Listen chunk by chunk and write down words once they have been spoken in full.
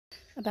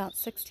About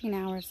 16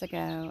 hours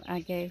ago,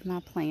 I gave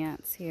my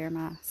plants here,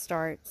 my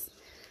starts,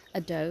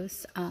 a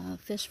dose of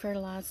fish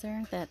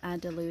fertilizer that I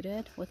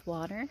diluted with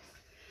water.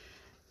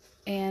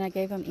 And I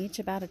gave them each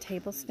about a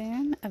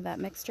tablespoon of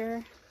that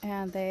mixture,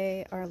 and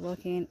they are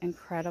looking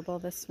incredible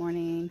this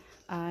morning.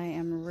 I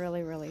am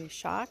really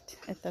shocked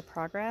at the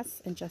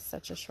progress in just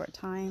such a short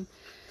time.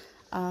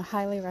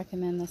 Highly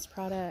recommend this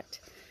product.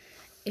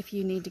 If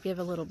you need to give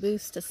a little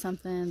boost to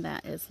something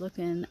that is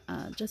looking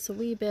just a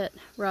wee bit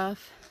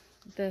rough,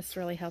 this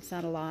really helps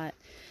out a lot.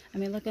 I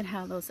mean, look at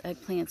how those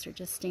eggplants are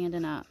just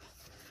standing up.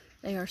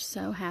 They are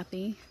so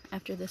happy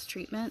after this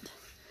treatment,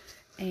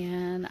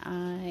 and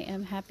I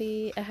am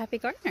a happy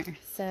gardener.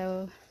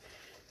 So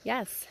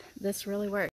yes, this really works.